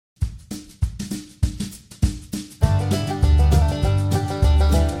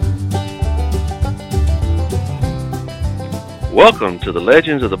Welcome to the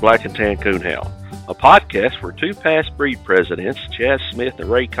Legends of the Black and Tan Coonhound, a podcast where two past breed presidents, Chaz Smith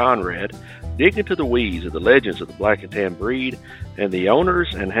and Ray Conrad, dig into the weeds of the legends of the Black and Tan breed and the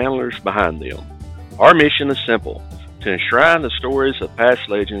owners and handlers behind them. Our mission is simple: to enshrine the stories of past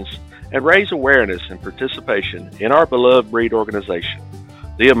legends and raise awareness and participation in our beloved breed organization,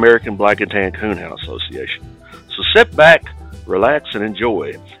 the American Black and Tan Coonhound Association. So sit back, relax, and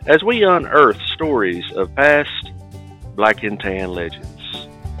enjoy as we unearth stories of past Black and Tan legends.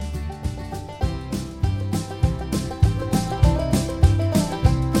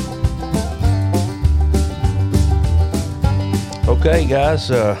 Okay, guys.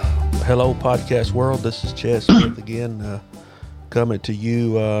 Hello, podcast world. This is Chaz Smith again, coming to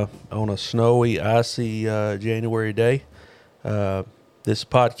you on a snowy, icy January day. This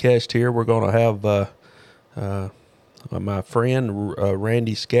podcast here, we're going to have my friend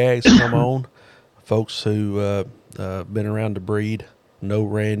Randy Scaggs come on. Folks who been around the breed know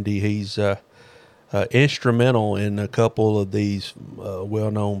Randy. He's instrumental in a couple of these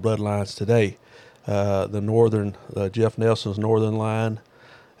well-known bloodlines today. The northern, Jeff Nelson's northern line,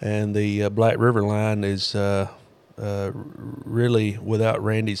 and the Black River line is really, without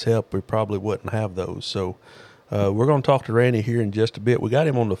Randy's help, we probably wouldn't have those. So we're going to talk to Randy here in just a bit. We got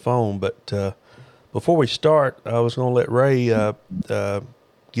him on the phone, but before we start, I was going to let Ray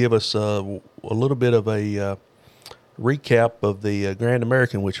give us a little bit of a recap of the Grand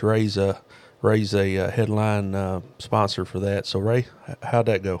American, which Ray's a headline sponsor for that. So, Ray, how'd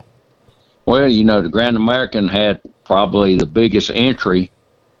that go? Well, the Grand American had probably the biggest entry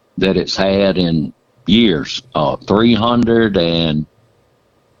that it's had in years.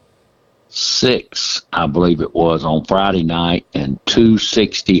 306, I believe it was, on Friday night, and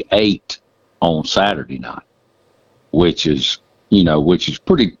 268 on Saturday night, which is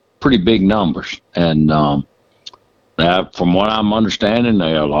pretty big numbers. And from what I'm understanding,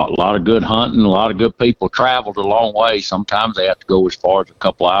 there are a lot of good hunting, a lot of good people traveled a long way. Sometimes they have to go as far as a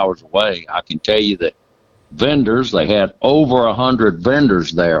couple hours away. I can tell you that vendors, they had over 100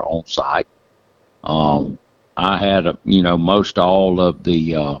 vendors there on site. I had, most all of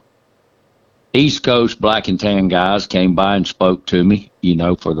the East Coast Black and Tan guys came by and spoke to me,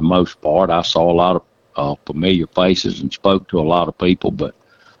 for the most part. I saw a lot of familiar faces and spoke to a lot of people, but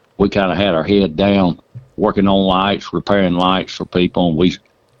we kind of had our head down working on lights, repairing lights for people, and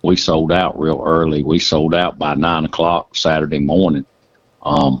we sold out real early. We sold out by 9 o'clock Saturday morning.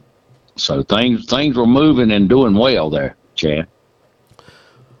 So things were moving and doing well there, Chad.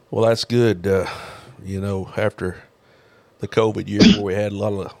 Well, that's good. After the COVID year where we had a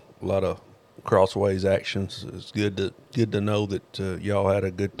lot of crossways actions, it's good to know that y'all had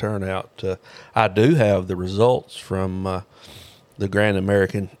a good turnout. I do have the results from the Grand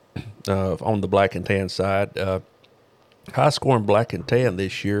American on the Black and Tan side. High scoring Black and Tan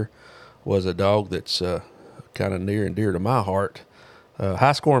this year was a dog that's kind of near and dear to my heart.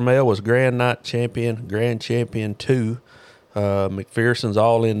 High scoring male was Grand Champion 2. McPherson's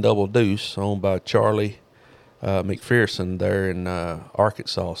All In Double Deuce, owned by Charlie McPherson there in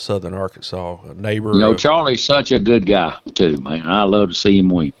Arkansas, southern Arkansas, a neighbor. Charlie's such a good guy too, man. I love to see him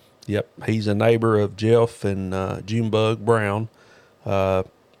win. Yep, he's a neighbor of Jeff and Junebug Brown.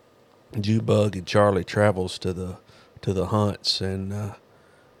 Junebug and Charlie travels to the hunts, and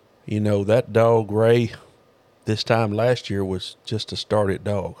that dog Ray, this time last year was just a started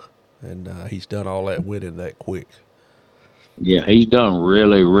dog, and he's done all that winning that quick. Yeah, he's done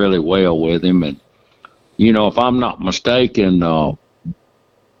really, really well with him, and if I'm not mistaken,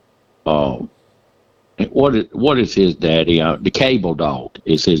 what is his daddy? The Cable Dog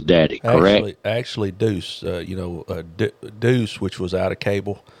is his daddy, correct? Actually, Deuce. Deuce, which was out of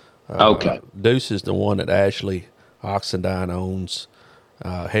Cable. Okay. Deuce is the one that Ashley Oxendine owns.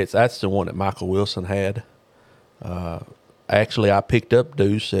 That's the one that Michael Wilson had. Actually, I picked up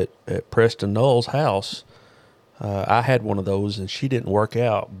Deuce at Preston Null's house. I had one of those, and she didn't work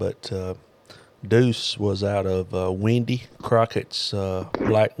out, but Deuce was out of Wendy Crockett's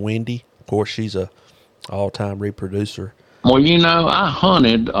Black Wendy. Of course, she's a all-time reproducer. Well, I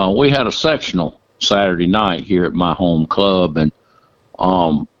hunted. We had a sectional Saturday night here at my home club, and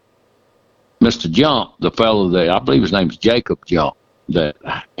Mr. Jump, the fellow that I believe his name's Jacob Jump, that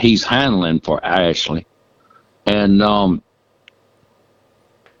he's handling for Ashley, and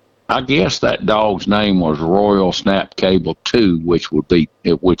I guess that dog's name was Royal Snap Cable 2, which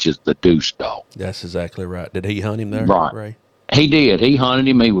is the Deuce dog. That's exactly right. Did he hunt him there, right? Ray? He did. He hunted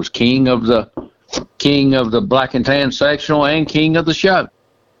him. He was king of the Black and Tan sectional and king of the show.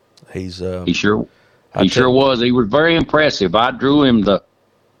 He sure was. He was very impressive. I drew him the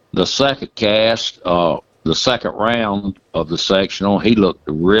second cast the second round of the sectional. He looked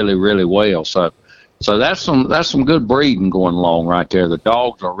really, really well. So that's some good breeding going along right there. The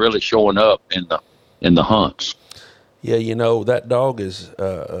dogs are really showing up in the hunts. Yeah, you know, that dog is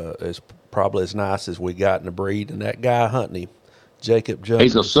probably as nice as we got in the breed, and that guy hunting him, Jacob Jones.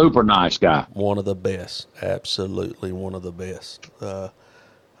 He's a super nice guy. One of the best, absolutely one of the best.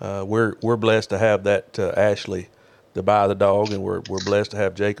 We're blessed to have that Ashley to buy the dog, and we're blessed to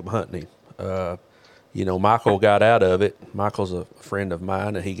have Jacob hunting him. You know, Michael got out of it. Michael's a friend of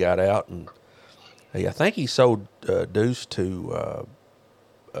mine, and he got out, and I think he sold Deuce to.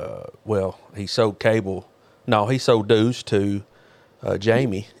 He sold Cable. No, he sold Deuce to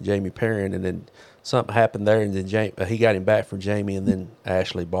Jamie Perrin, and then something happened there, and then he got him back from Jamie, and then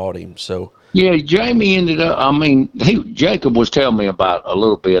Ashley bought him. So yeah, Jamie ended up. I mean, Jacob was telling me about a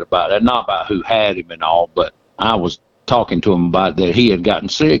little bit about that, not about who had him and all, but I was talking to him about that he had gotten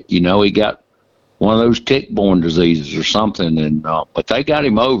sick. You know, he got one of those tick-borne diseases or something, and but they got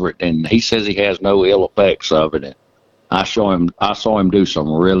him over it, and he says he has no ill effects of it. And I saw him do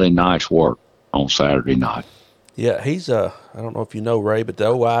some really nice work on Saturday night. Yeah, he's I don't know if you know Ray, but the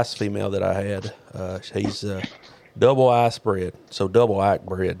old ice female that I had, he's double ice bred, so double Ike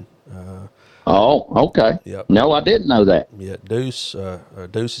bred. Oh, okay. Yep. No, I didn't know that. Yeah,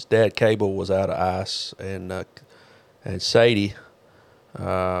 Deuce's dad Cable was out of ice, and Sadie,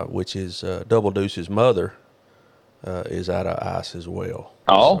 which is Double Deuce's mother, is out of ice as well.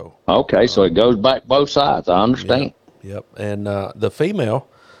 Oh, so, okay. So it goes back both sides. I understand. Yep. And the female,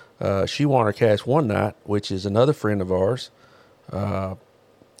 she won her cast one night, which is another friend of ours.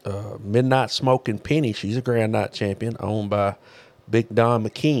 Midnight Smoking Penny. She's a Grand Night champion, owned by Big Don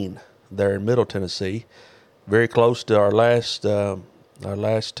McKean there in Middle Tennessee. Very close to our last two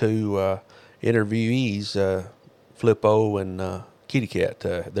interviewees, Flippo and Kitty Cat.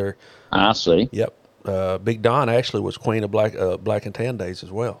 I see. Yep. Big Don actually was queen of Black and Tan Days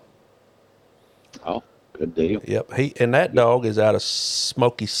as well. Oh, good deal. Yep. And that dog is out of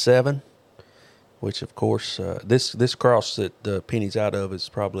Smoky 7, which of course this cross that Penny's out of is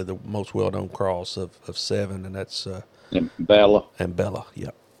probably the most well-known cross of 7, and that's And Bella. And Bella.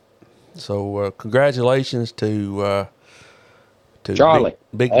 Yep. So congratulations to Charlie.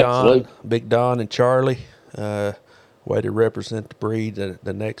 Big Don and Charlie. Way to represent the breed.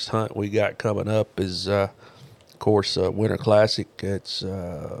 The next hunt we got coming up is, of course, Winter Classic. It's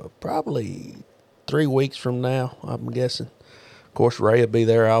probably 3 weeks from now, I'm guessing. Of course, Ray will be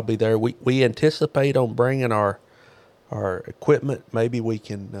there. I'll be there. We anticipate on bringing our equipment. Maybe we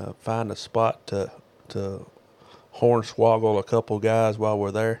can find a spot to hornswoggle a couple guys while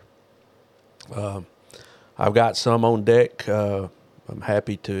we're there. I've got some on deck. I'm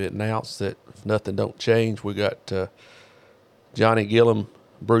happy to announce that if nothing don't change, we got Johnny Gillum,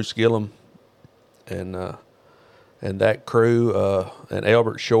 Bruce Gillum, and that crew, and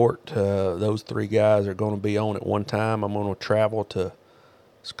Albert Short. Those 3 guys are going to be on at one time. I'm going to travel to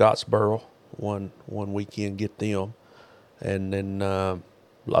Scottsboro one weekend, get them, and then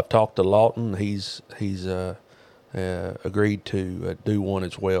I've talked to Lawton. He's agreed to do one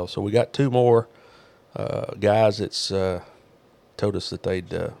as well. So we got 2 more guys that's told us that they'd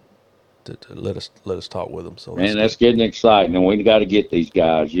to let us talk with them. So that's getting exciting, and we got to get these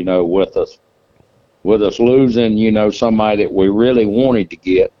guys, with us. With us losing, somebody that we really wanted to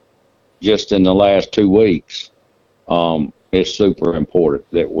get just in the last 2 weeks, it's super important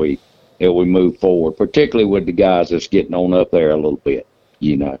that we move forward, particularly with the guys that's getting on up there a little bit,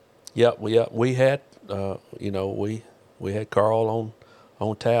 Yeah, we had, we had Carl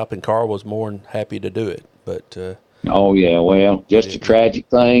on tap, and Carl was more than happy to do it. But oh yeah, well, just a tragic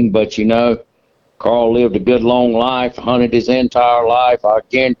thing, but Carl lived a good long life, hunted his entire life. I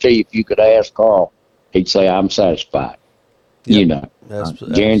guarantee if you could ask Carl, he'd say, "I'm satisfied." Yep, I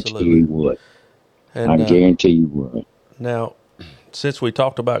guarantee he would. And, I guarantee you would. Now, since we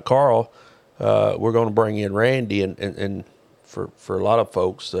talked about Carl, we're going to bring in Randy, and for a lot of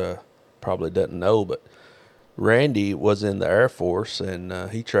folks probably doesn't know, but Randy was in the Air Force, and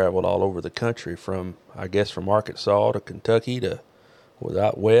he traveled all over the country from Arkansas to Kentucky to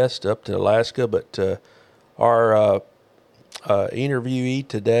out west up to Alaska. But our interviewee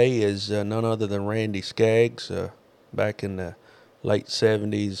today is none other than Randy Scaggs. Back in the late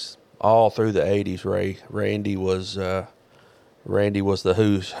 70s, all through the 80s, Randy was the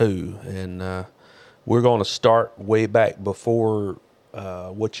who's who, and we're going to start way back before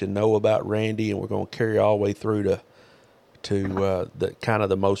what you know about Randy, and we're going to carry all the way through to the kind of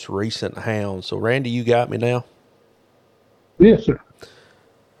the most recent hounds. So, Randy, you got me now? Yes, sir.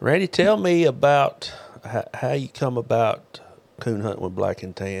 Randy, tell me about how you come about coon hunting with Black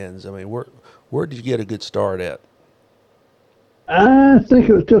and Tans. I mean, Where did you get a good start at? I think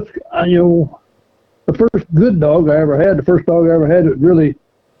it was just, the first good dog I ever had, the first dog I ever had that really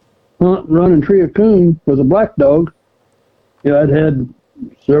hunt, run, and tree a coon was a black dog. I'd had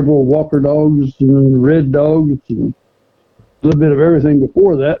several Walker dogs and red dogs and a little bit of everything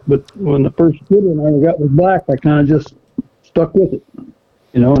before that. But when the first good one I ever got was black, I kind of just stuck with it.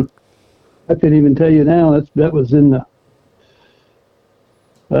 And I couldn't even tell you now. That was in the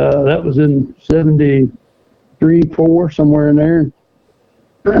that was in 73, 4, somewhere in there.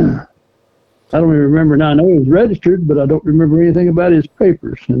 I don't even remember now. I know he was registered, but I don't remember anything about his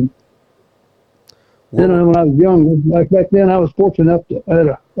papers. And then when I was young, like back then, I was fortunate enough to I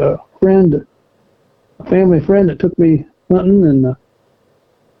had a friend, a family friend that took me hunting, and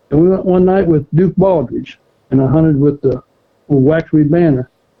we went one night with Duke Baldridge, and I hunted with the Waxweed Banner.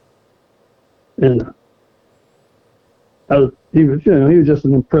 And he was just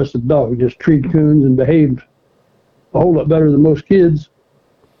an impressive dog. He just treated coons and behaved a whole lot better than most kids.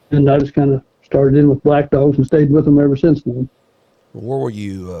 And I just kind of started in with black dogs and stayed with them ever since then. Where were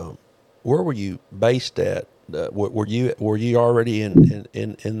you based at? Were you already in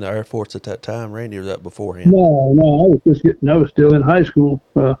the Air Force at that time, Randy, or was that beforehand? No, I was still in high school.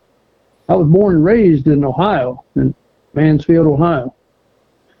 I was born and raised in Ohio, in Mansfield, Ohio.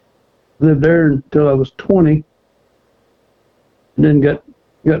 Lived there until I was 20, and then got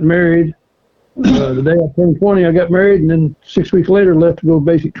married. The day I turned 20, I got married, and then 6 weeks later left to go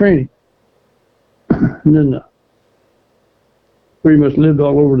basic training. And then pretty much lived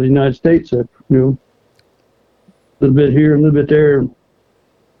all over the United States. A little bit here, a little bit there.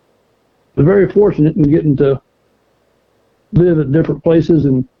 Was very fortunate in getting to live at different places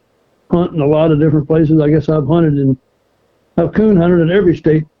and hunt in a lot of different places. I guess I've coon hunted in every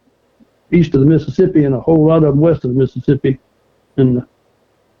state east of the Mississippi and a whole lot of them west of the Mississippi, and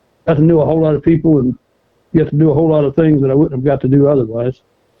got to know a whole lot of people and get to do a whole lot of things that I wouldn't have got to do otherwise.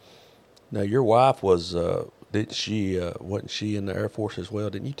 Now, your wife was, wasn't she in the Air Force as well?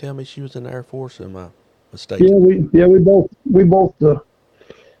 Didn't you tell me she was in the Air Force? Am I mistaken? Yeah, we both. My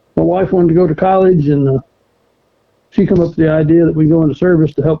wife wanted to go to college, and she came up with the idea that we go into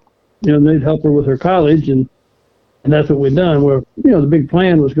service to help. They'd help her with her college, and that's what we done. Well, the big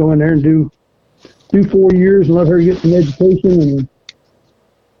plan was go in there and do 4 years and let her get some education and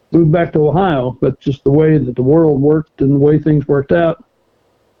move back to Ohio. But just the way that the world worked and the way things worked out,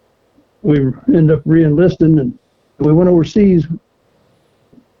 we ended up re-enlisting, and we went overseas.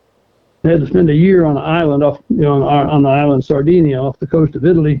 They had to spend a year on an island off, on the island Sardinia off the coast of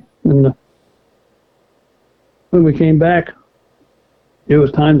Italy. And when we came back, it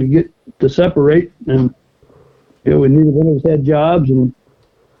was time to separate, and we neither one of us had jobs, and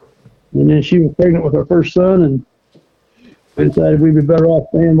then she was pregnant with our first son, and we decided we'd be better off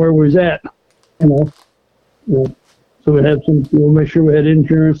staying where we was at, So we had make sure we had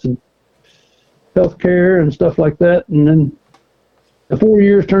insurance and health care and stuff like that, and then the 4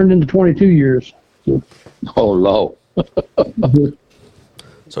 years turned into 22 years. So, oh, Lord.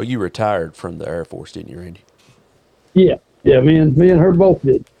 So you retired from the Air Force, didn't you, Randy? Yeah, me and her both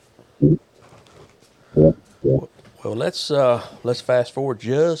did. Yeah. Well, let's fast forward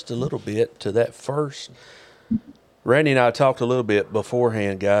just a little bit to that first. Randy and I talked a little bit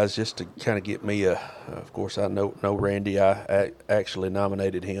beforehand, guys, just to kind of get me of course, I know Randy. I actually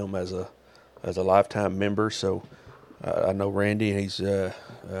nominated him as a lifetime member, so I know Randy, and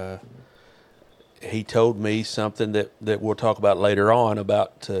he told me something that we'll talk about later on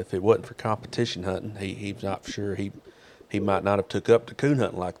about if it wasn't for competition hunting, he's not sure he might not have took up to coon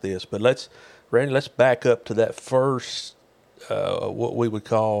hunting like this. But Randy, let's back up to that first, what we would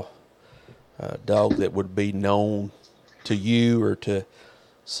call a dog that would be known to you or to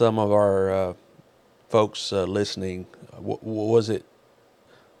some of our folks listening. What was it?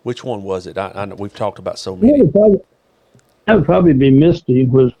 Which one was it? I know we've talked about so many. That would probably be Misty,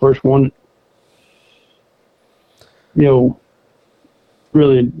 was the first one.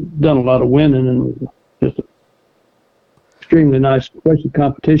 Really done a lot of winning, and just extremely nice, especially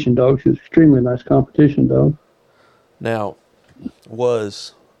competition dog. She was extremely nice competition dog. Now,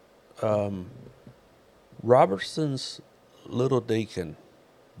 was Robertson's Little Deacon,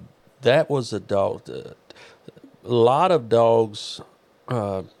 that was a dog. A lot of dogs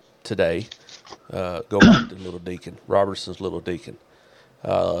today go back to Little Deacon, Robertson's Little Deacon.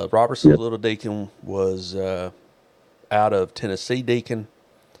 Robertson's Little Deacon was out of Tennessee Deacon.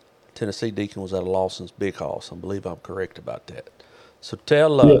 Tennessee Deacon was out of Lawson's Big Hoss. I believe I'm correct about that. So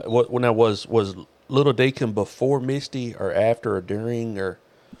tell, was Little Deacon before Misty or after or during or?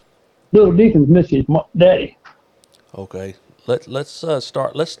 Little Deacon's Misty's daddy. Okay, let's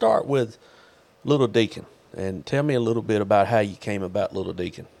start with Little Deacon, and tell me a little bit about how you came about Little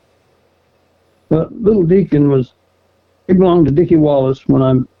Deacon. But Little Deacon he belonged to Dickie Wallace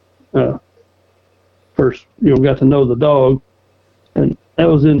when I first, got to know the dog. And he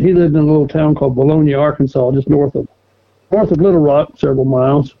lived in a little town called Bologna, Arkansas, just north of Little Rock, several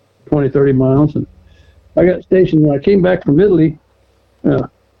miles, 20, 30 miles. And I got stationed when I came back from Italy. I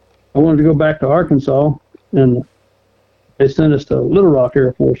wanted to go back to Arkansas, and they sent us to Little Rock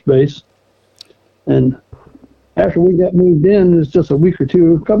Air Force Base. And after we got moved in, it was just a week or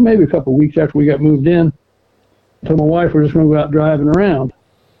two, maybe a couple of weeks after we got moved in, I told my wife we're just going to go out driving around.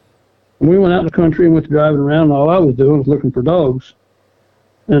 And we went out in the country and went to driving around, and all I was doing was looking for dogs.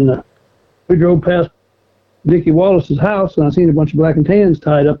 And we drove past Dickie Wallace's house, and I seen a bunch of black and tans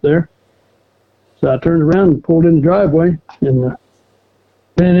tied up there. So I turned around and pulled in the driveway, and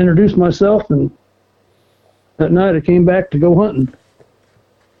then introduced myself. And that night I came back to go hunting.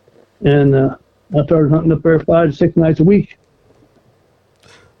 And I started hunting up there 5 to 6 nights a week.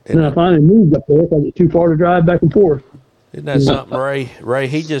 And then I finally moved up there because it's too far to drive back and forth. Isn't that something, Ray? Ray,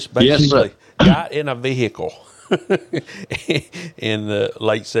 he just basically got in a vehicle in the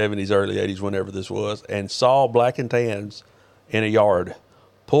late 70s, early 80s, whenever this was, and saw black and tans in a yard,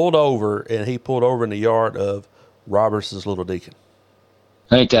 pulled over, and he pulled over in the yard of Robertson's Little Deacon.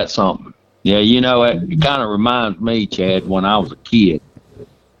 Ain't that something? Yeah, it kind of reminds me, Chad, when I was a kid.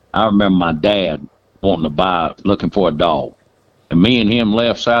 I remember my dad looking for a dog. And me and him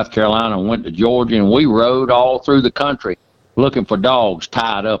left South Carolina and went to Georgia, and we rode all through the country looking for dogs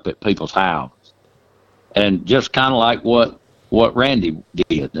tied up at people's houses. And just kind of like what Randy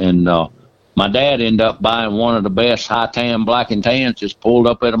did. And my dad ended up buying one of the best high-tan black and tans, just pulled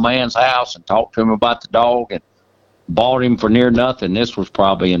up at a man's house and talked to him about the dog and bought him for near nothing. This was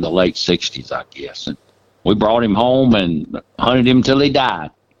probably in the late 60s, I guess. And we brought him home and hunted him till he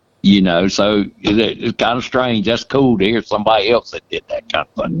died. So it's kind of strange. That's cool to hear somebody else that did that kind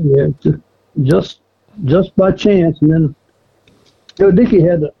of thing. Yeah, just by chance. And then, Dickie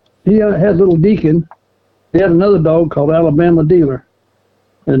had Little Deacon. He had another dog called Alabama Dealer,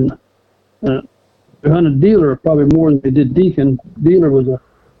 and they hunted Dealer probably more than they did Deacon. Dealer was a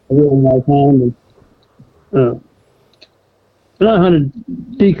real nice hound, and I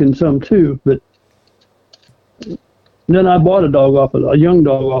hunted Deacon some too, but. And then I bought a young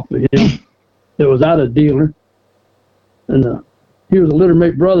dog off of him that was out of Dealer. And he was a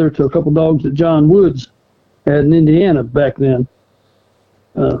littermate brother to a couple dogs that John Woods had in Indiana back then.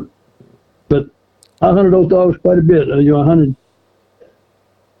 But I hunted those dogs quite a bit. I hunted,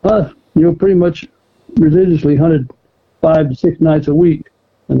 pretty much religiously hunted 5 to 6 nights a week.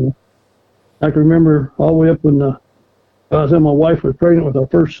 And I can remember all the way up when my wife was pregnant with our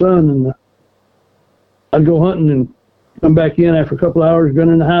first son, and I'd go hunting and come back in after a couple of hours, run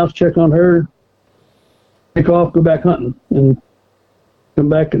in the house, check on her, take off, go back hunting, and come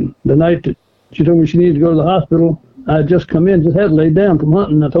back. And the night that she told me she needed to go to the hospital, I had just come in, just had laid down from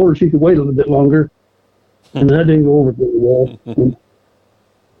hunting. I told her she could wait a little bit longer, and that didn't go over very well.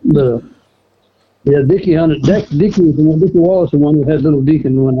 Dickie hunted. Dickie was the one. Dickie Wallace, the one who had Little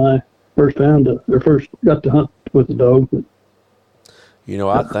Deacon when I first first got to hunt with the dog. But,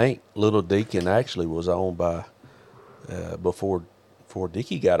 I think Little Deacon actually was owned by. Before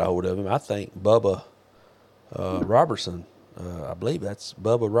Dickie got a hold of him, I think Bubba Robertson, I believe that's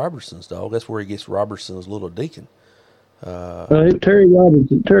Bubba Robertson's dog. That's where he gets Robertson's Little Deacon. Terry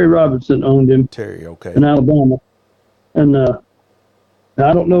Robertson owned him. Terry, okay. In Alabama. And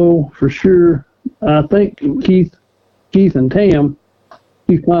I don't know for sure. I think Keith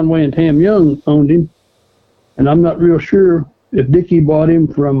Conway and Tam Young owned him. And I'm not real sure if Dickie bought him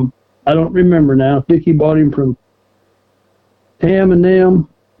from, I don't remember now, if Dickie bought him from Tam and them,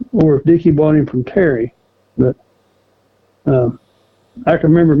 or if Dickie bought him from Terry. But I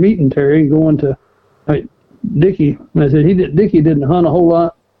can remember meeting Terry and going to Dickie. And I said Dickie didn't hunt a whole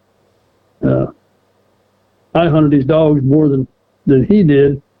lot. I hunted these dogs more than he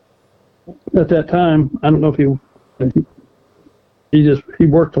did at that time. I don't know if he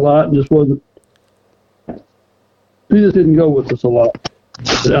worked a lot and just wasn't. He just didn't go with us a lot.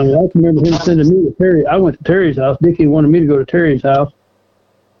 But, I can remember him sending me to Terry. I went to Terry's house. Dickie wanted me to go to Terry's house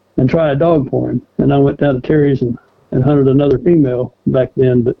and try a dog for him. And I went down to Terry's and hunted another female back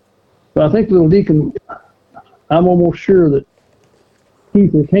then. But I think Little Deacon, I'm almost sure that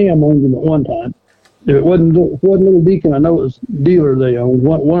Keith or Tam owned him at one time. If it wasn't Little Deacon, I know it was Dealer they owned.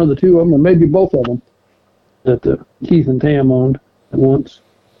 One of the two of them, or maybe both of them, that Keith and Tam owned at once.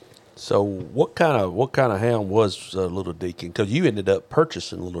 So what kind of hound was Little Deacon? Because you ended up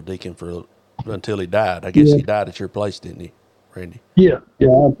purchasing Little Deacon until he died. I guess he died at your place, didn't he? Randy? Yeah,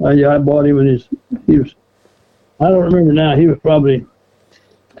 I bought him when he was. I don't remember now. He was probably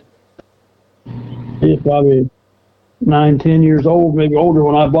 9, 10 years old, maybe older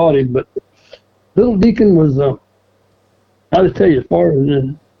when I bought him. But Little Deacon was. I just tell you, as far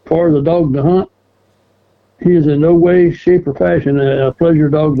as a dog to hunt, he is in no way, shape, or fashion a pleasure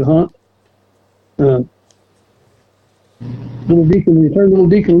dog to hunt. Little Deacon, when you turn Little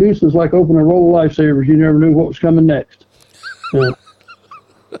Deacon loose, it's like opening a roll of lifesavers. You never knew what was coming next. You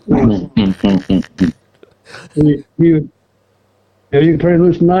can turn him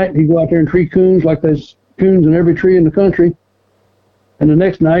loose tonight. He'd go out there and tree coons like there's coons in every tree in the country. And the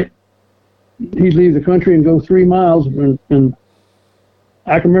next night, he'd leave the country and go 3 miles. And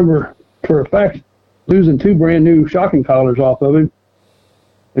I can remember for a fact losing 2 brand new shocking collars off of him.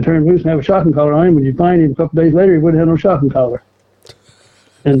 They turned him loose and have a shocking collar on him. When you find him a couple days later, he wouldn't have no shocking collar.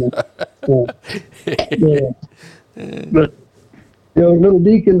 And yeah. But Little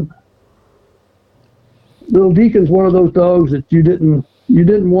Deacon's one of those dogs that you didn't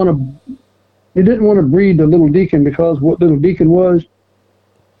want to breed the Little Deacon because what Little Deacon was.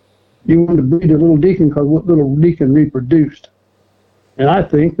 You wanted to breed a Little Deacon because what Little Deacon reproduced. And I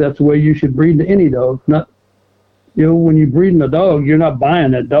think that's the way you should breed to any dog. Not, when you're breeding a dog, you're not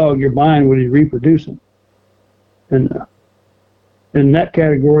buying that dog. You're buying what he's reproducing. And in that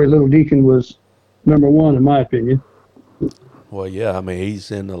category, Little Deacon was number 1 in my opinion. Well, yeah, I mean, he's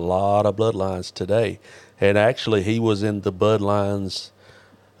in a lot of bloodlines today. And actually, he was in the bloodlines,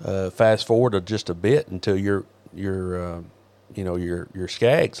 fast forward just a bit until your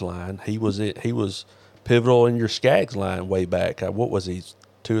Scaggs line. He was pivotal in your Scaggs line way back. What was he,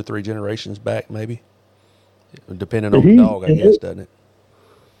 2 or 3 generations back, maybe? Depending on the dog, I guess, doesn't it?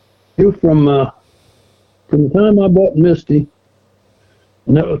 He was from the time I bought Misty,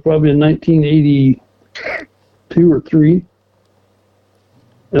 and that was probably in 1982 or 3.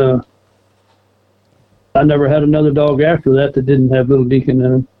 I never had another dog after that didn't have Little Deacon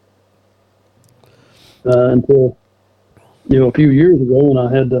in him. Until, a few years ago when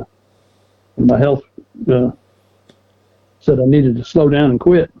I had my health said I needed to slow down and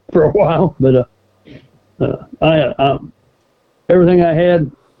quit for a while. But I everything I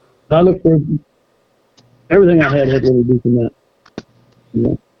had, I looked for everything I had Little Deacon in it.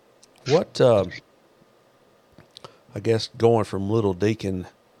 Yeah. What, I guess going from Little Deacon,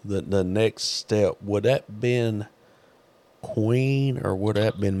 the next step, would that been Queen or would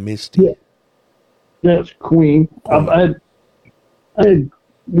that been Misty? Yeah, that's Queen. I had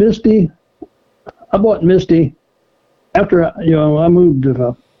Misty. I bought Misty after I moved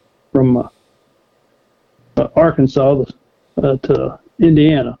from Arkansas to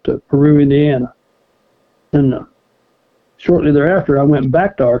Indiana, to Peru, Indiana, and shortly thereafter I went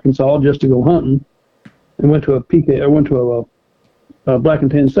back to Arkansas just to go hunting, and went to a PK. I went to a black and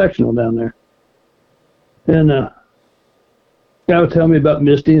tan sectional down there, and guy would tell me about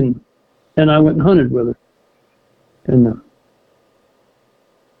Misty, and I went and hunted with her, and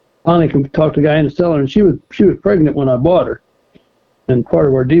finally could talk to the guy in the cellar, and she was pregnant when I bought her, and part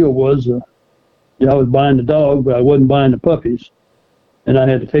of our deal was I was buying the dog, but I wasn't buying the puppies, and I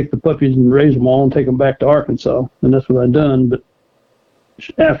had to take the puppies and raise them all and take them back to Arkansas, and that's what I done. But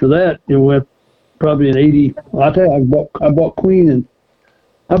after that, went probably in 80. Well, I tell you, I bought Queen, and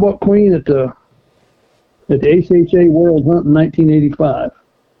I bought Queen at the ACHA World Hunt in 1985.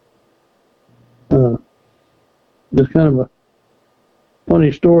 Just kind of a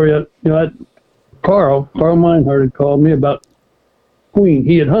funny story. Carl Meinhardt had called me about Queen.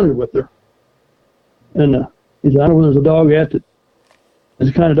 He had hunted with her, and he said, "I know there's a dog at that. It's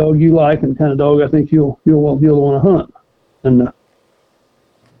the kind of dog you like, and the kind of dog I think you'll want to hunt." And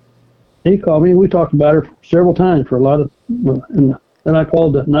he called me, and we talked about her several times for a lot of. And then I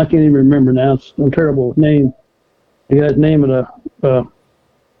called, and I can't even remember now. I'm terrible with names. The guy's name of the.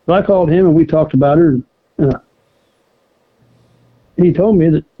 So I called him, and we talked about her. And he told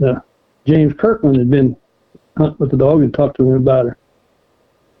me that James Kirkland had been hunting with the dog and talked to him about her.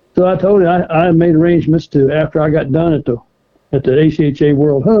 So I told him I made arrangements to, after I got done at the ACHA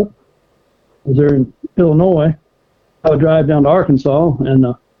World Hunt, I was there in Illinois, I would drive down to Arkansas and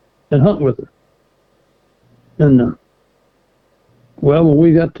hunt with her. And well, when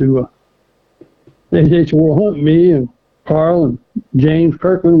we got to the ACHA World Hunt, me and Carl and James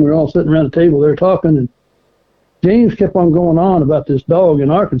Kirkland, we were all sitting around the table there talking, and James kept on going on about this dog in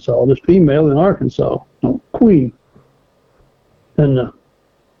Arkansas, this female in Arkansas, Queen. And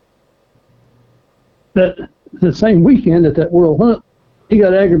that the same weekend at that World Hunt, he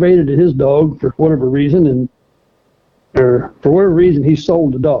got aggravated at his dog for whatever reason, or for whatever reason he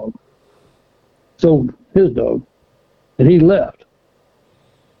sold the dog, sold his dog, and he left.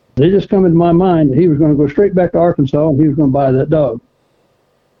 They just come into my mind that he was going to go straight back to Arkansas and he was going to buy that dog.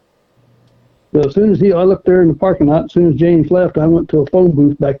 So as soon as I looked there in the parking lot, as soon as James left, I went to a phone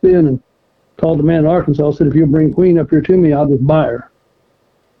booth back then and called the man in Arkansas, said, if you'll bring Queen up here to me, I'll just buy her.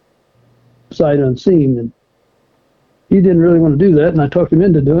 Sight unseen. And he didn't really want to do that, and I talked him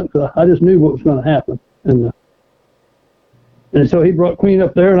into doing it because I just knew what was going to happen. And so he brought Queen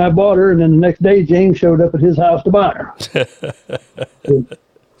up there, and I bought her, and then the next day, James showed up at his house to buy her.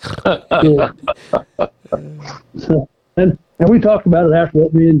 And we talked about it after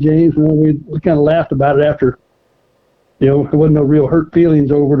that, me and James, we kind of laughed about it after, there wasn't no real hurt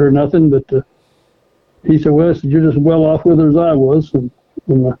feelings over it or nothing, but he said, well, you're just as well off with her as I was.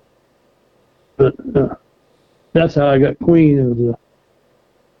 But that's how I got Queen. It was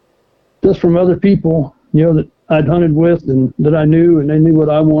just from other people, that I'd hunted with and that I knew, and they knew what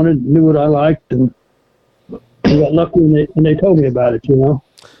I wanted, knew what I liked, and I got lucky and they told me about it,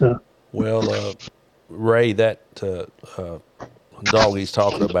 Well, Ray, that dog he's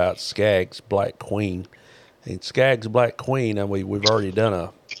talking about, Scaggs Black Queen. And Scaggs Black Queen, and we've already done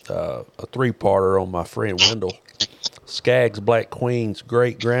a three-parter on my friend Wendell. Scaggs Black Queen's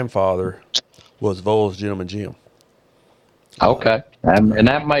great-grandfather was Voel's Gentleman Jim. Okay. And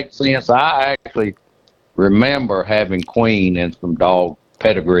that makes sense. I actually remember having Queen in some dog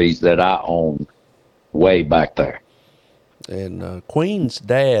pedigrees that I owned way back there. And Queen's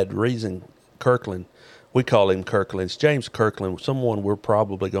dad, reason Kirkland, we call him Kirkland, it's James Kirkland, someone we're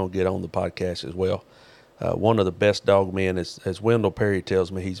probably going to get on the podcast as well. One of the best dog men, as Wendell Perry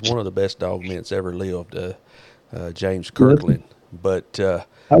tells me, he's one of the best dog men that's ever lived, James Kirkland. But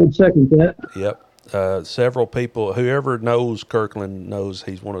I would second that. Yep. Several people, whoever knows Kirkland knows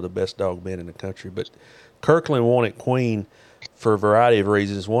he's one of the best dog men in the country. But Kirkland wanted Queen for a variety of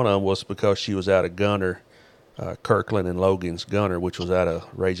reasons. One of them was because she was out of Gunner, Kirkland and Logan's Gunner, which was out of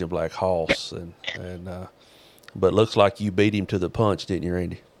Raging Black Hoss. But looks like you beat him to the punch, didn't you,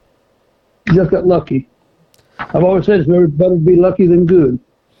 Randy? Just got lucky. I've always said it's better to be lucky than good.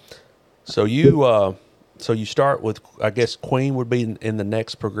 So you start with, I guess, Queen would be in the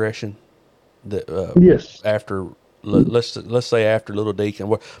next progression. Yes. After let's say after Little Deacon,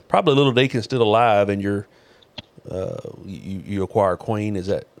 well, probably Little Deacon's still alive, and you acquire Queen.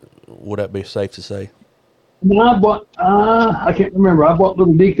 Would that be safe to say? When I bought, I can't remember. I bought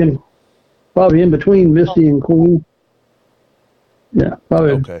Little Deacon probably in between Misty and Queen. Yeah,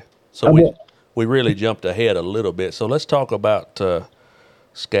 probably. Okay, so we really jumped ahead a little bit. So let's talk about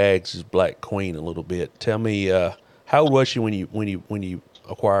Scaggs' Black Queen a little bit. Tell me, how old was she when you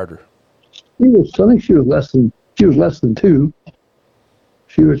acquired her? I think she was less than 2.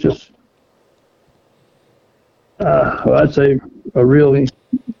 She was just, I'd say, a really,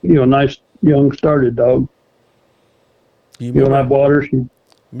 nice young started dog. When I bought her,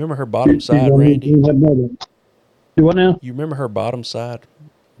 remember her bottom side, Randy? Do what now? You remember her bottom side,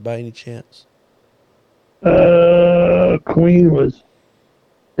 by any chance? Queen was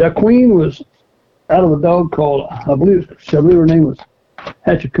out of a dog called, I believe her name was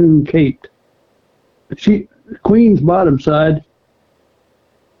Hatchacoon Kate. Queen's bottom side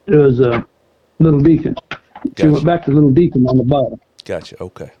was Little Deacon. She went back to Little Deacon on the bottom. Gotcha.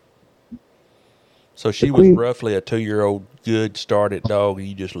 Okay. So she was roughly a 2-year-old good started dog, and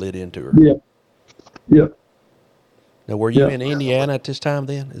you just lit into her. Yeah. Yep. Now, were you in Indiana at this time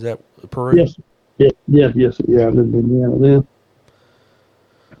then? Is that Peru? Yes. Yes. Yeah, I lived in Indiana then.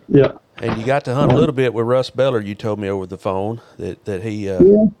 Yeah. And you got to hunt a little bit with Russ Beller. You told me over the phone that he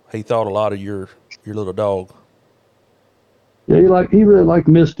thought a lot of your little dog. Yeah, he really liked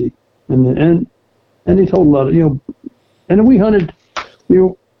Misty, and he told a lot of and then we hunted,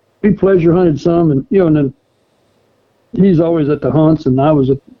 we pleasure hunted some, and and then he's always at the hunts, and I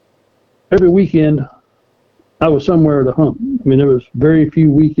was every weekend. I was somewhere to hunt. I mean, there was very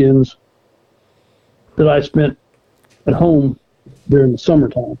few weekends that I spent at home during the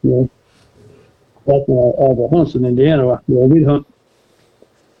summertime. That's when all the hunts in Indiana. We'd hunt.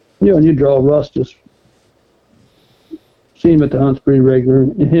 And you draw Russ, just see him at the hunts pretty regular,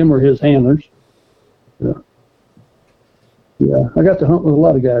 him or his handlers. Yeah, I got to hunt with a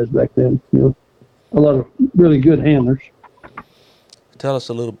lot of guys back then. A lot of really good handlers. Tell us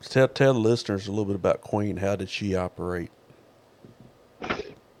tell the listeners a little bit about Queen. How did she operate?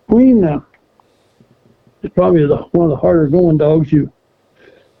 Queen is probably one of the harder going dogs you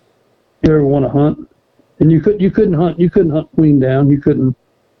ever want to hunt. And you couldn't hunt Queen down. You couldn't.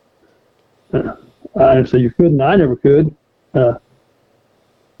 I say you couldn't. I never could.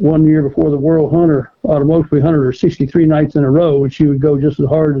 One year before the World Hunter Automotive, we hunted her 63 nights in a row, and she would go just as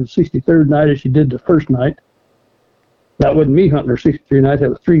hard on the 63rd night as she did the first night. that wasn't me hunting her 63 nights.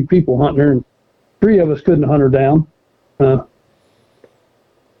 That was 3 people hunting her, and 3 of us couldn't hunt her down.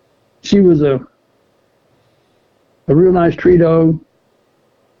 She was a real nice tree dog,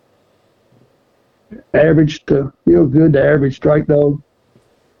 average to good to average strike dog,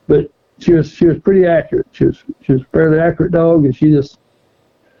 but she was pretty accurate. She was a fairly accurate dog, and she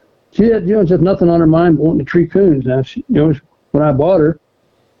had just nothing on her mind but wanting to tree coons. Now when I bought her,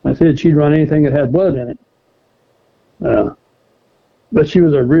 I said she'd run anything that had blood in it. But she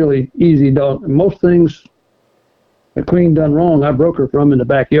was a really easy dog. And most things the queen done wrong, I broke her from in the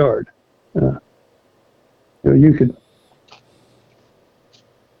backyard. You could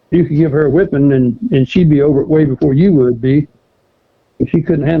give her a whipping and she'd be over it way before you would be. If she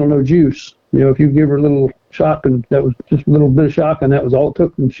couldn't handle no juice, if you give her a little shock, and that was just a little bit of shock, and that was all it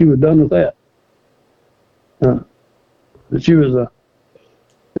took, and she was done with that. But she was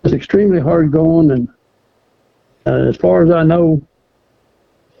extremely hard going, and as far as I know,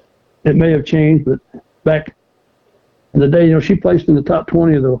 it may have changed, but back in the day, she placed in the top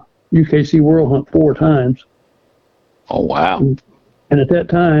 20 of the UKC World Hunt 4 times. Oh, wow. And at that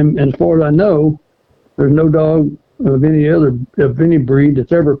time, and as far as I know, there's no dog of any breed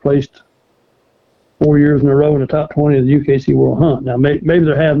that's ever placed 4 years in a row in the top 20 of the UKC World Hunt. Now, maybe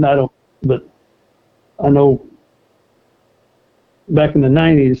there have, and I don't, but I know back in the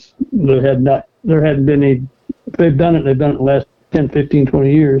 90s, there hadn't been any. If they've done it the last 10, 15,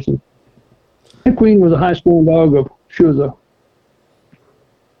 20 years. And Queen was a high-scoring dog.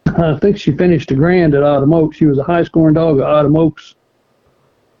 I think she finished the Grand at Autumn Oaks. She was a high-scoring dog at Autumn Oaks.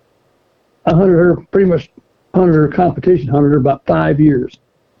 I pretty much hunted her competition, hunted her about 5 years.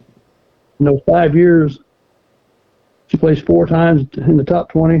 In those 5 years, she placed 4 times in the top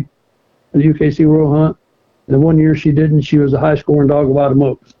 20 of the UKC World Hunt. And the 1 year she didn't, she was a high-scoring dog of Autumn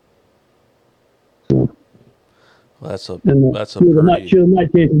Oaks. So, That's a she was a night champion. I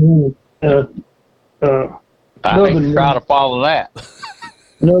think you try to follow that.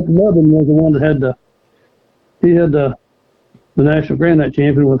 Nubbin was the one that had the national Grand Night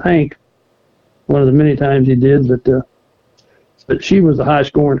champion with Hank. One of the many times he did, but she was the high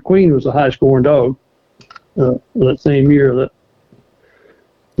scoring. Queen was the high scoring dog that same year.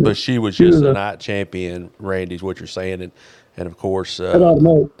 But she was just a night champion, Randy's what you're saying, and of course at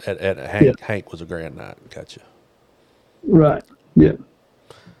Hank, yeah. Hank was a Grand Night. Gotcha. Right. Yeah.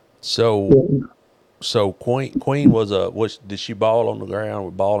 So Queen was did she ball on the ground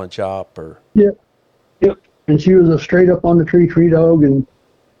with ball and chop or? Yep. And she was a straight up on the tree dog, and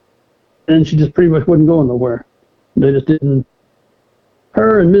she just pretty much wasn't going nowhere. They just didn't.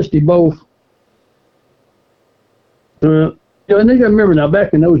 Her and Misty both. And they got to remember now.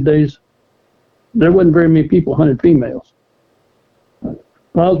 Back in those days, there wasn't very many people hunted females. I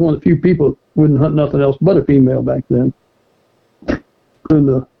was one of the few people that wouldn't hunt nothing else but a female back then.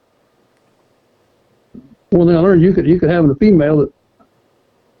 And one thing I learned, you could have a female that,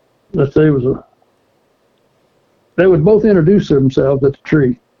 let's say, they would both introduce themselves at the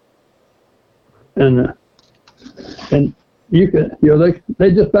tree, and you could,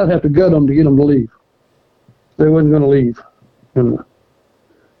 they just about have to gut them to get them to leave. They wasn't going to leave, and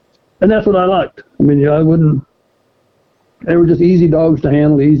that's what I liked. I mean, I wouldn't. They were just easy dogs to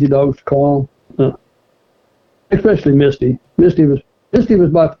handle, easy dogs to call. Especially Misty. Misty was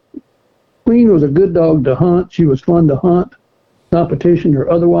Queen was a good dog to hunt. She was fun to hunt, competition or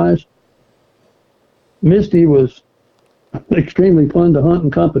otherwise. Misty was extremely fun to hunt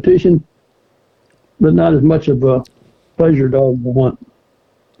in competition, but not as much of a pleasure dog to hunt.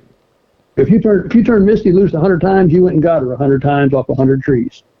 If you turn Misty loose 100 times, you went and got her 100 times off 100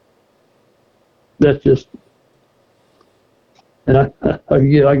 trees. That's just, and I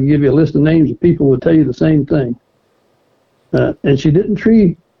can give you a list of names of people who would tell you the same thing. And she didn't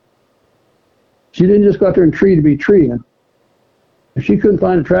just go out there and tree to be treeing. If she couldn't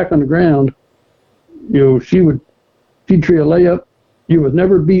find a track on the ground, she'd tree a layup. You was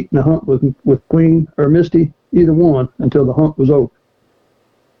never beaten a hunt with Queen or Misty, either one, until the hunt was over.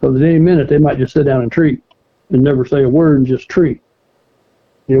 Because at any minute they might just sit down and tree and never say a word and just tree.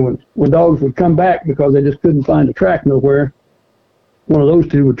 When dogs would come back because they just couldn't find a track nowhere, one of those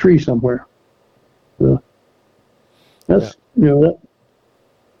two would tree somewhere. That's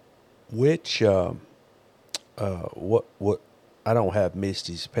Which what I don't have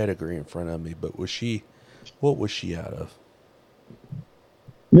Misty's pedigree in front of me, but what was she out of?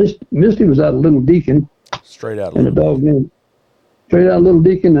 Misty was out of Little Deacon. Straight out of Little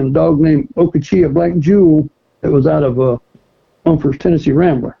Deacon, and a dog named Okachia Black Jewel that was out of Humphreys, Tennessee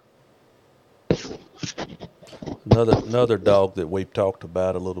Rambler. Another dog that we've talked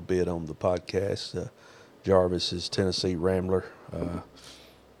about a little bit on the podcast. Jarvis's Tennessee Rambler.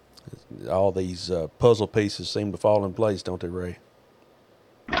 All these puzzle pieces seem to fall in place, don't they, Ray?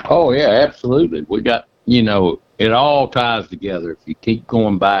 Oh yeah, absolutely. We got, it all ties together. If you keep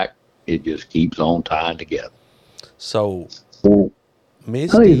going back, it just keeps on tying together. So,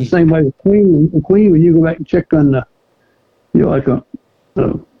 Misty, I think it's the same way with Queen. When you go back and check on the, like a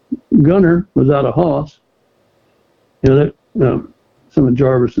Gunner was out of Haas. That some of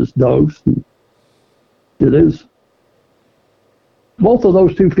Jarvis's dogs. It is. Both of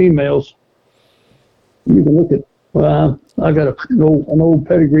those two females, you can look at. Well, I got an old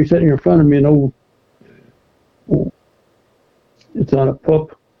pedigree sitting here in front of me. It's on a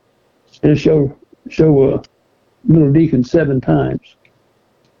pup. And show Little Deacon 7 times.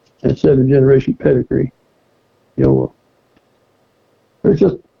 And 7-generation pedigree. It's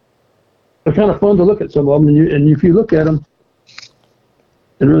just they're kind of fun to look at, some of them, and if you look at them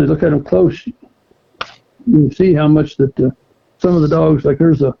and really look at them close, you can see how much that some of the dogs, like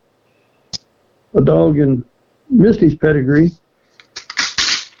there's a dog in Misty's pedigree,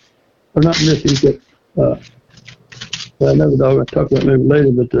 or not Misty's, but another dog I'll talk about maybe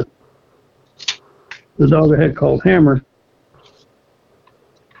later, but the dog I had called Hammer,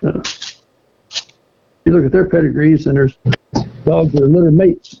 you look at their pedigrees, and there's dogs that are litter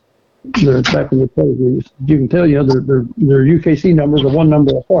mates. They're back in their pedigrees. You can tell, their UKC numbers are one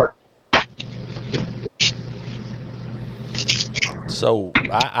number apart. So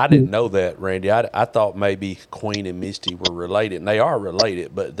I didn't know that, Randy. I thought maybe Queen and Misty were related, and they are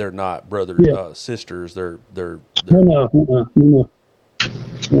related, but they're not sisters. They're No.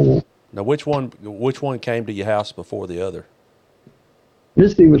 Now, which one came to your house before the other?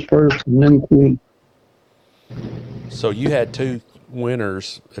 Misty was first, and then Queen. So you had 2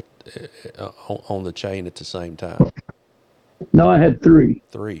 winners on the chain at the same time? No, I had 3.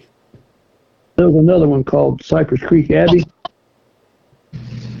 3. There was another one called Cypress Creek Abbey.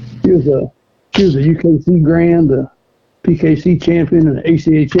 She was a UKC Grand, a PKC champion, and an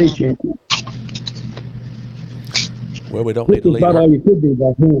ACHA champion. Well, we don't need to leave about her. All you could do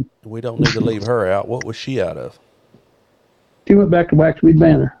back then. We don't need to leave her out. What was she out of? She went back to Waxweed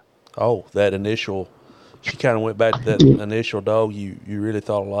Banner. Oh, that initial. She kind of went back to that initial dog you really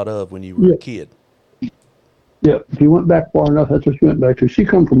thought a lot of when you were a kid. Yeah, she went back far enough. That's what she went back to. She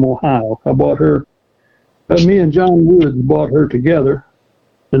come from Ohio. I bought her. Me and John Woods bought her together,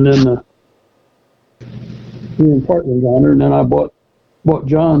 and then we were partners on her. And then I bought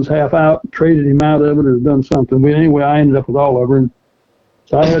John's half out, traded him out of it, or done something. Anyway, I ended up with all of her. And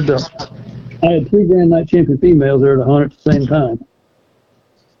so I had 3 Grand Night Champion females there to hunt at the same time.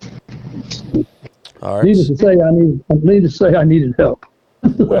 All right. Needless to say, I needed help.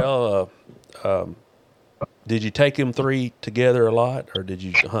 Well, did you take them 3 together a lot, or did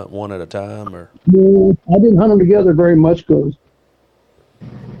you hunt one at a time? Or No, I didn't hunt them together very much because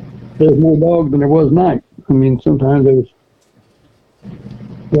there was more dogs than there was night. I mean, sometimes there was.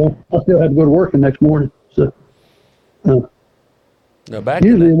 Well, I still had to go to work the next morning. So no, back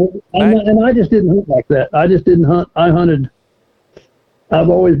usually, and I just didn't hunt like that. I just didn't hunt. I hunted. I've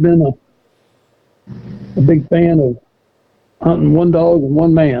always been a big fan of hunting one dog and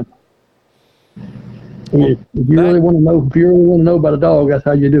one man. I mean, if you really want to know about a dog, that's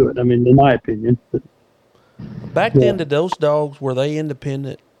how you do it. I mean, in my opinion. But, back then, did those dogs, were they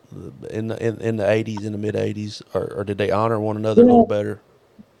independent in the 80s, in the mid 80s, or did they honor one another a little better?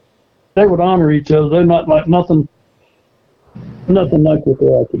 They would honor each other. They're not like nothing like what they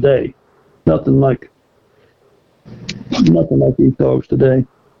are today. Nothing like these dogs today.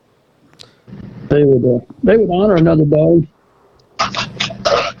 They would honor another dog,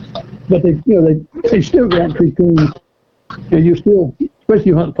 but they still got treat coons. And you still, especially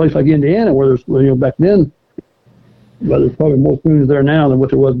you hunt a place like Indiana, where there's back then, well, there's probably more coons there now than what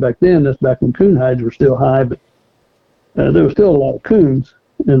there was back then. That's back when coon hides were still high, but there was still a lot of coons,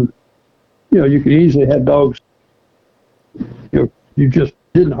 and you could easily have dogs. You just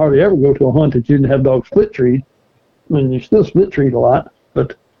didn't hardly ever go to a hunt that you didn't have dogs split treed. I mean, you still split treed a lot,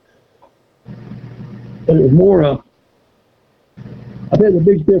 but it was more I think the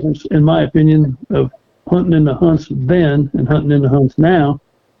big difference, in my opinion, of hunting in the hunts then and hunting in the hunts now,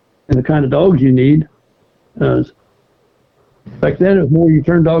 and the kind of dogs you need. Back then, it was more you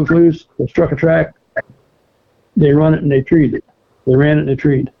turn dogs loose, they struck a track, they run it and they treat it. They ran it and they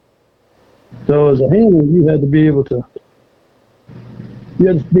treed. So as a handler, you had to be able to. You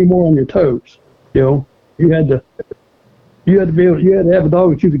had to be more on your toes. You had to be able. You had to have a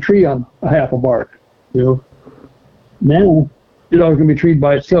dog that you could tree on a half a bark. Now your dog's gonna be treed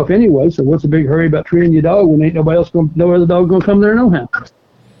by itself anyway. So what's the big hurry about treating your dog when ain't no other dog gonna come there no how?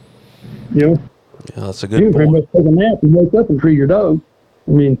 Yeah, that's a You good can pretty point. much take a nap and wake up and treat your dog.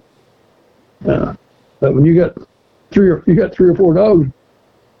 I mean, but when you got three or four dogs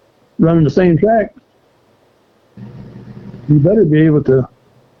running the same track, you better be able to.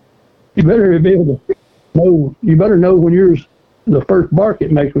 You better be able to know. You better know when yours the first bark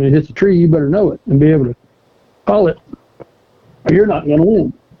it makes when it hits a tree. You better know it and be able to call it, or you're not going to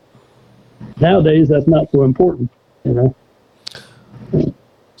win. Nowadays, that's not so important, you know.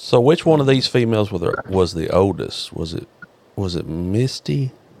 So, which one of these females was the oldest? Was it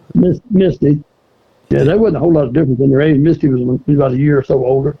Misty? Misty. Yeah, there wasn't a whole lot of difference in their age. Misty was about a year or so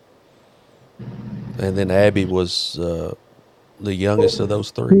older. And then Abby was the youngest of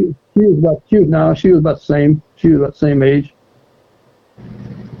those three. She was about the same. She was about the same age.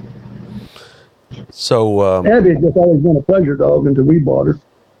 So Abby had just always been a pleasure dog until we bought her.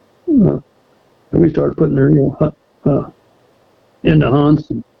 And we started putting her, into hunts.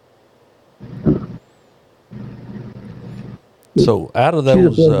 so out of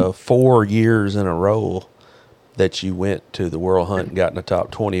those 4 years in a row that you went to the World Hunt and got in the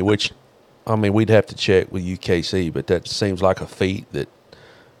top 20, which I mean we'd have to check with UKC, but that seems like a feat that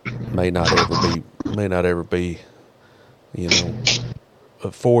may not ever be, you know,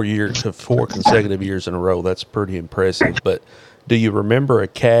 4 consecutive years in a row. That's pretty impressive. But do you remember a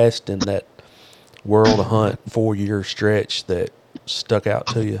cast in that World Hunt 4-year stretch that stuck out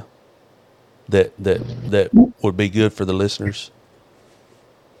to you that would be good for the listeners?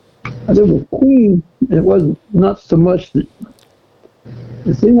 There was Queen. It wasn't not so much that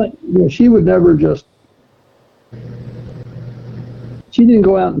it seemed like she would never just. She didn't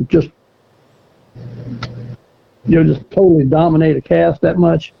go out and just just totally dominate a cast that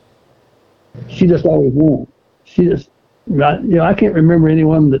much. She just always won. She just, I can't remember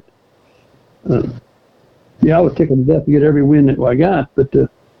anyone that. I was tickled to death to get every win that I got, but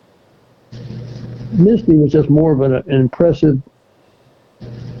Misty was just more of an impressive,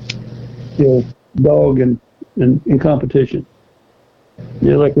 dog in competition.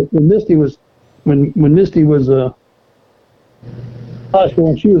 Like when Misty was high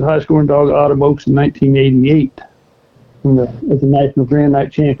scoring, she was a high scoring dog at Autumn Oaks in 1988. As a national Grand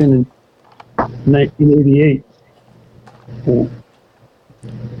Night champion in 1988.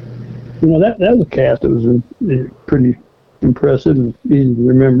 That was a cast that was pretty impressive and easy to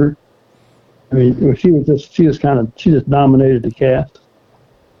remember. I mean, she just dominated the cast.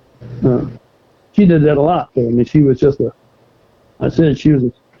 She did that a lot. Though. I mean, she was just she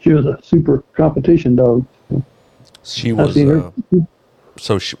was a super competition dog. She was.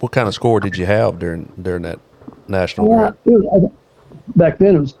 What kind of score did you have during that national? Yeah, back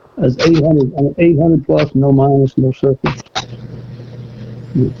then it was 800 plus, no minus, no circles.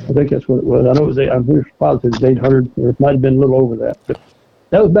 I think that's what it was. I know it was. I'm positive it was 800, or it might have been a little over that. But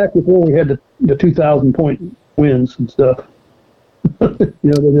that was back before we had the 2,000 point wins and stuff. They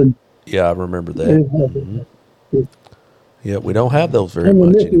did. Yeah, I remember that. Mm-hmm. Yeah, we don't have those very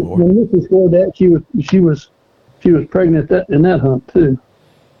much anymore. When Missy scored that, she was pregnant in that hunt too.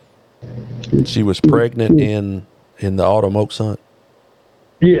 She was pregnant in the Autumn Oaks hunt.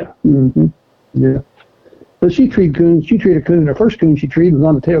 Yeah. Mm-hmm. Yeah. But she treated coons. She treated a coon. The first coon she treated was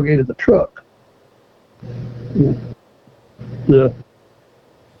on the tailgate of the truck. Yeah. The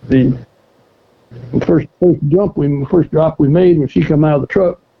first drop we made when she come out of the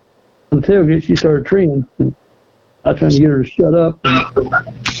truck on the tailgate, she started treeing. And I was trying to get her to shut up.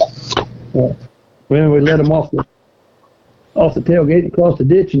 And, we let them off the tailgate and crossed the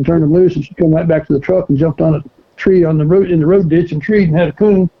ditch and turned them loose, and she come right back to the truck and jumped on a tree in the road ditch and treed and had a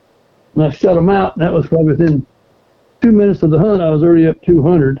coon. And I shut them out, and that was probably within 2 minutes of the hunt. I was already up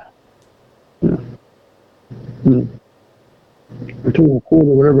 200. Yeah. Or 2 1/4,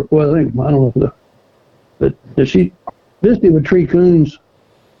 whatever it was. I don't know. But Misty would tree coons.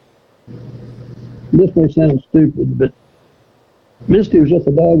 This may sound stupid, but Misty was just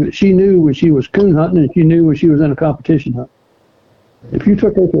a dog that she knew when she was coon hunting, and she knew when she was in a competition hunt. If you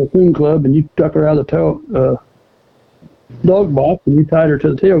took her to a coon club and you took her out of the dog box and you tied her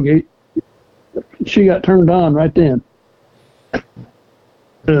to the tailgate, she got turned on right then.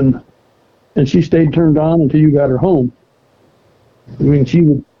 And she stayed turned on until you got her home. I mean, she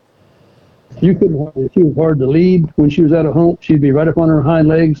was hard to lead when she was at a home. She'd be right up on her hind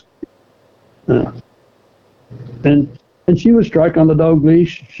legs. And she would strike on the dog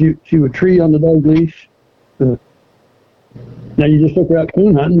leash. She would tree on the dog leash. Now you just took her out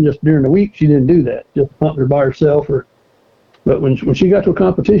coon hunting just during the week. She didn't do that. Just hunting her by herself. But when she got to a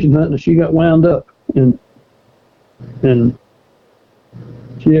competition hunting, she got wound up and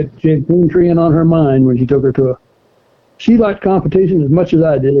she had coon treeing on her mind when she took her to she liked competition as much as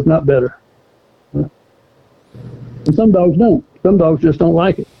I did, if not better. And some dogs don't. Some dogs just don't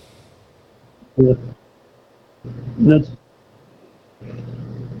like it. And that's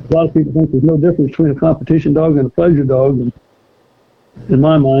a lot of people think there's no difference between a competition dog and a pleasure dog. And in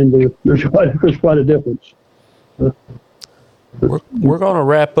my mind, there's quite a difference. We're going to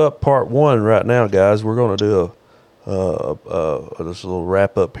wrap up part one right now, guys. We're going to do just a little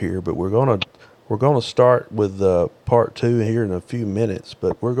wrap up here, but we're going to start with part two here in a few minutes.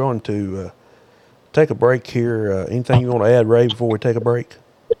 But we're going to take a break here. Anything you want to add, Ray, before we take a break?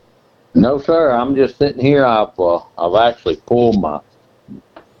 No, sir. I'm just sitting here. I've actually pulled my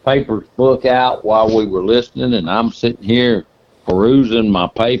papers book out while we were listening, and I'm sitting here perusing my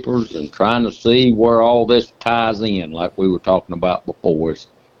papers and trying to see where all this ties in, like we were talking about before. It's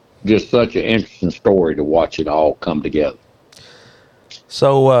just such an interesting story to watch it all come together.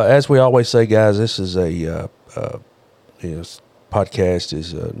 So, as we always say, guys, this is a podcast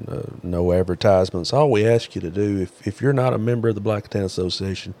is no advertisements. All we ask you to do, if you're not a member of the Blackatown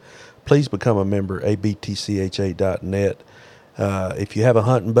Association, please become a member, abtcha.net. If you have a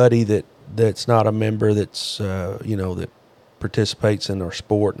hunting buddy that's not a member, that's that participates in our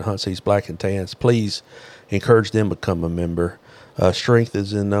sport and hunts these black and tans, please encourage them to become a member. Strength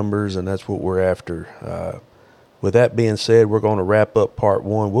is in numbers, and that's what we're after. With that being said, we're going to wrap up part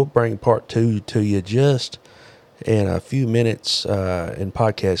one. We'll bring part two to you just in a few minutes in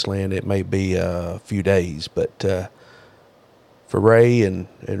podcast land. It may be a few days, but for Ray and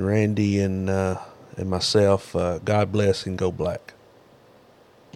Randy and myself, God bless and go black.